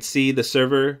 I can see the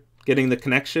server getting the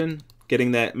connection,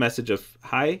 getting that message of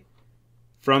hi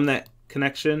from that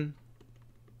connection.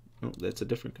 Oh, that's a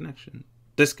different connection.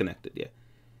 Disconnected, yeah.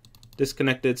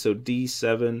 Disconnected, so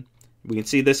D7. We can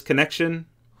see this connection.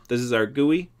 This is our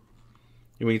GUI.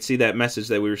 And we can see that message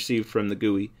that we received from the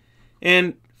GUI.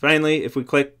 And finally, if we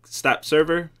click Stop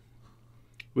Server,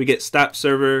 We get stop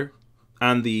server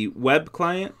on the web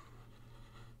client.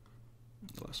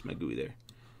 Lost my GUI there.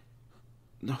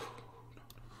 No.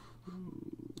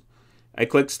 I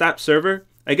click stop server.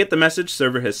 I get the message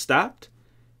server has stopped.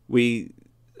 We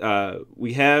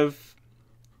have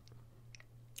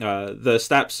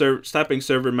the stopping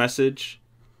server message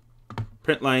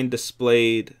print line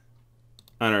displayed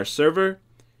on our server.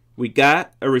 We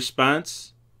got a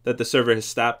response that the server has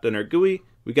stopped in our GUI.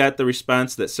 We got the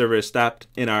response that server has stopped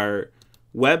in our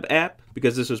web app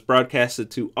because this was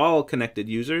broadcasted to all connected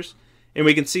users. And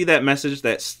we can see that message,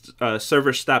 that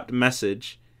server stopped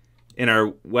message in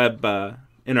our web,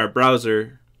 in our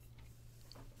browser,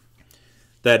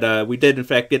 that we did in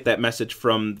fact get that message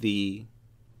from the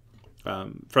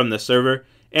server.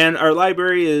 And our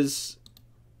library is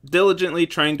diligently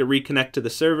trying to reconnect to the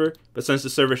server, but since the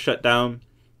server shut down,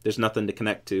 there's nothing to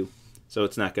connect to. So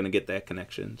it's not going to get that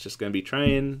connection. It's just going to be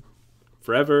trying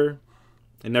forever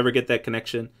and never get that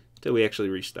connection until we actually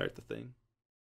restart the thing.